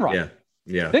 then run.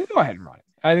 Yeah. Then go ahead and run it.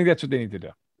 I think that's what they need to do.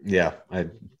 Yeah.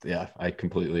 I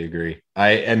completely agree.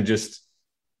 And just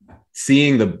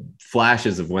seeing the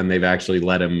flashes of when they've actually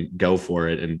let him go for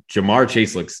it. And Jamar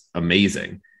Chase looks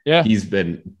amazing. Yeah. He's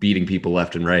been beating people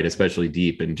left and right, especially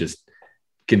deep, and just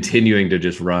continuing to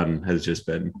just run has just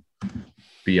been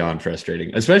beyond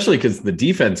frustrating, especially because the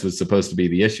defense was supposed to be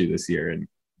the issue this year and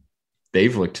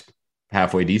they've looked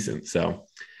halfway decent. So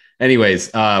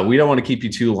anyways, we don't want to keep you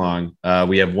too long.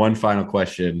 We have one final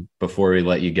question before we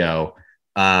let you go.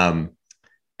 I'm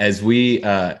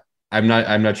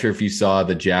not sure if you saw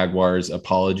the Jaguars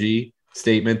apology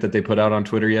statement that they put out on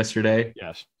Twitter yesterday.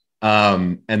 Yes.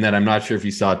 And then I'm not sure if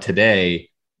you saw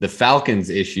today, the Falcons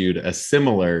issued a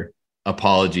similar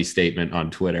apology statement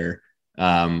on Twitter.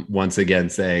 Once again,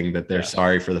 saying that they're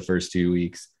sorry for the first 2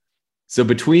 weeks. So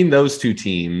between those two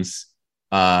teams,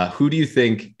 who do you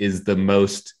think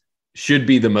should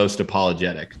be the most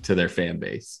apologetic to their fan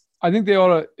base? I think they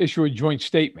ought to issue a joint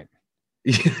statement.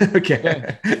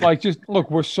 Okay. Like, just look,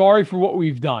 we're sorry for what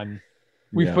we've done.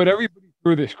 We've put everybody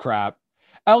through this crap.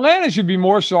 Atlanta should be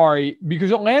more sorry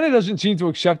because Atlanta doesn't seem to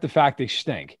accept the fact they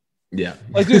stink. Yeah.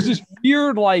 Like there's this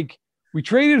weird, like, we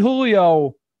traded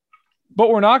Julio, but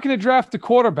we're not going to draft the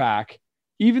quarterback,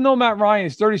 even though Matt Ryan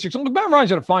is 36. Look, Matt Ryan's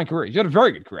had a fine career. He's had a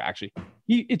very good career, actually.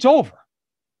 It's over.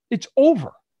 It's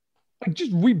over. Like,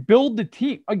 just rebuild the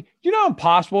team. Like, you know how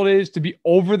impossible it is to be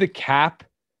over the cap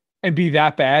and be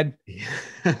that bad?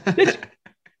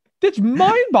 That's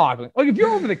mind-boggling. Like, if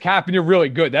you're over the cap and you're really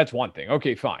good, that's one thing.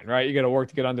 Okay, fine, right? You got to work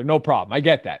to get under. No problem. I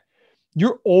get that.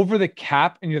 You're over the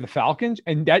cap and you're the Falcons,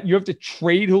 and that you have to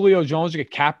trade Julio Jones to get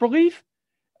cap relief?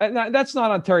 And that's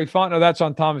not on Terry Fontenot. That's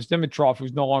on Thomas Dimitroff,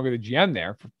 who's no longer the GM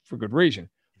there for good reason.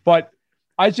 But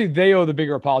I'd say they owe the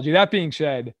bigger apology. That being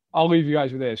said, I'll leave you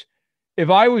guys with this. If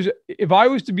I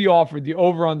was to be offered the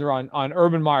over-under on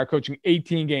Urban Meyer coaching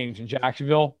 18 games in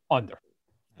Jacksonville, under.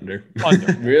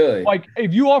 Really? Like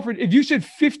if you said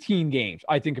 15 games,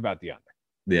 I think about the under.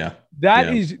 Yeah.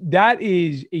 That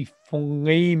is a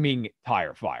flaming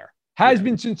tire fire. Has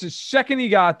been since the second he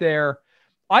got there.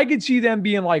 I could see them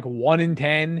being like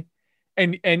 1-10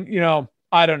 and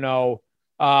I don't know,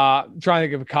 trying to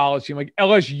think of a college team like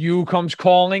LSU comes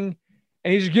calling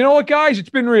and he's like, you know what, guys, it's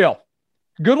been real.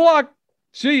 Good luck.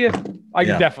 See ya. I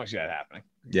can definitely see that happening.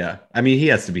 Yeah. I mean, he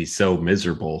has to be so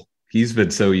miserable. He's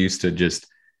been so used to just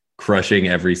crushing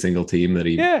every single team that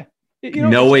he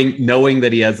knowing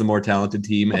that he has the more talented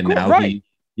team, and now he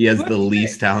has the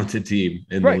least talented team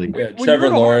in the league. Yeah, Trevor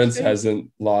Lawrence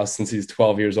hasn't lost since he's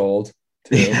 12 years old.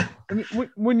 Yeah. I mean,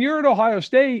 when you're at Ohio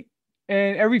State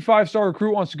and every 5-star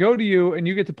recruit wants to go to you and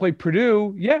you get to play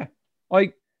Purdue,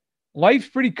 like life's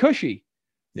pretty cushy.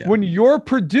 Yeah. When you're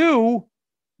Purdue,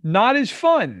 not as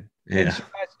fun. Yeah. So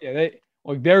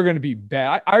they're going to be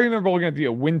bad. I remember looking at the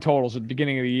win totals at the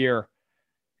beginning of the year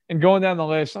and going down the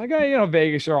list. Like,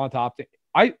 Vegas are on top.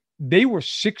 They were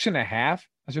 6.5.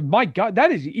 I said, my God,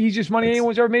 that is the easiest money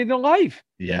anyone's ever made in their life.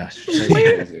 Yeah.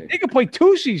 They could play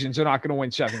 2 seasons. They're not going to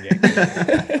win 7 games.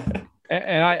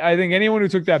 and I think anyone who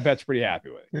took that bet's pretty happy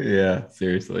with it. Yeah,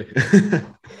 seriously.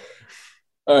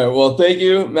 All right. Well, thank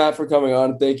you, Matt, for coming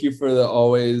on. Thank you for the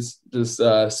always just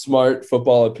smart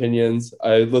football opinions.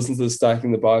 I listen to the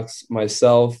Stacking the Box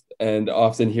myself and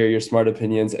often hear your smart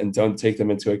opinions and don't take them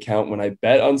into account when I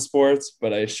bet on sports,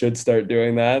 but I should start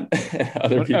doing that.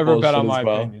 Other people ever bet on my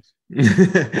well. opinions.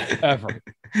 Ever.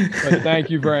 But thank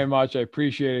you very much. I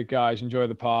appreciate it, guys. Enjoy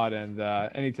the pod and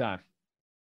anytime.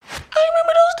 I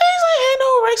remember those days I had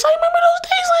no rights. I remember those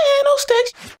days I had no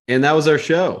sticks. And that was our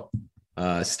show.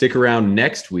 Stick around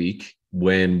next week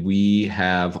when we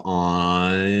have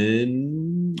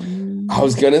on I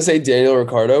was gonna say Daniel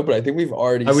Ricciardo, but I think we've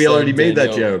already. We already made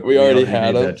that joke. We already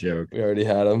had him. We already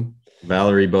had him.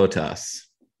 Valerie Bottas.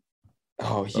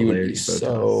 Oh, he would be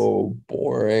so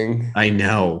boring. I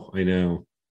know.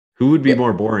 Who would be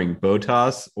more boring,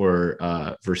 Bottas or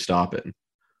Verstappen?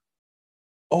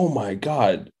 Oh my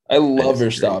God, I love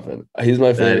Verstappen. He's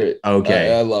my favorite.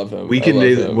 Okay, I love him. We can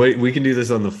do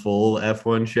this on the full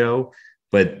F1 show,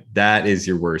 but that is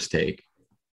your worst take.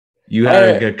 You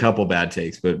had a couple bad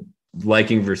takes, but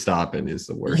liking Verstappen is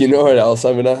the worst. You know what else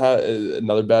I'm gonna have?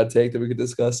 Another bad take that we could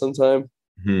discuss sometime.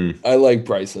 I like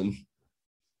Bryson.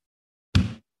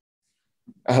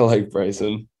 I like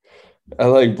Bryson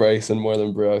more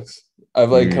than Brooks.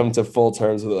 I've come to full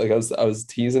terms with it. I was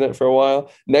teasing it for a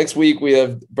while. Next week we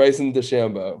have Bryson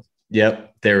DeChambeau.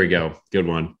 Yep, there we go. Good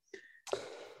one.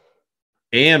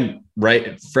 And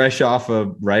fresh off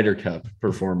a Ryder Cup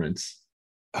performance.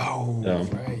 Oh,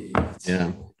 right.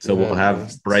 Yeah. So we'll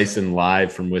have Bryson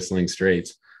live from Whistling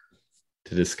Straits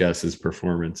to discuss his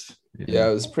performance. Yeah,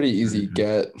 it was pretty easy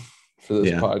get for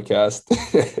this podcast.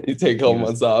 You take a couple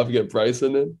months off, get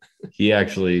Bryson in. He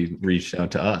actually reached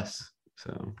out to us.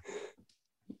 So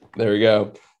there we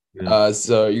go. Yeah.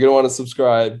 So you're gonna want to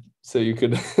subscribe so you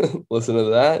could listen to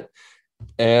that.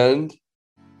 And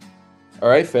all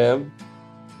right, fam.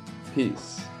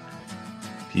 Peace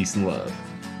and love.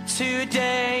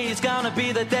 Today is gonna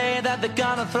be the day that they're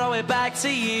gonna throw it back to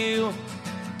you.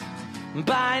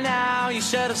 By now you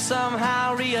should have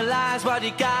somehow realized what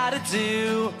you gotta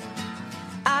do.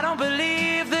 I don't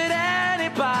believe that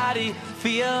anybody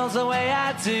feels the way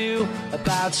I do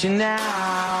about you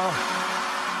now.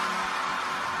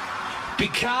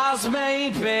 Because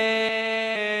maybe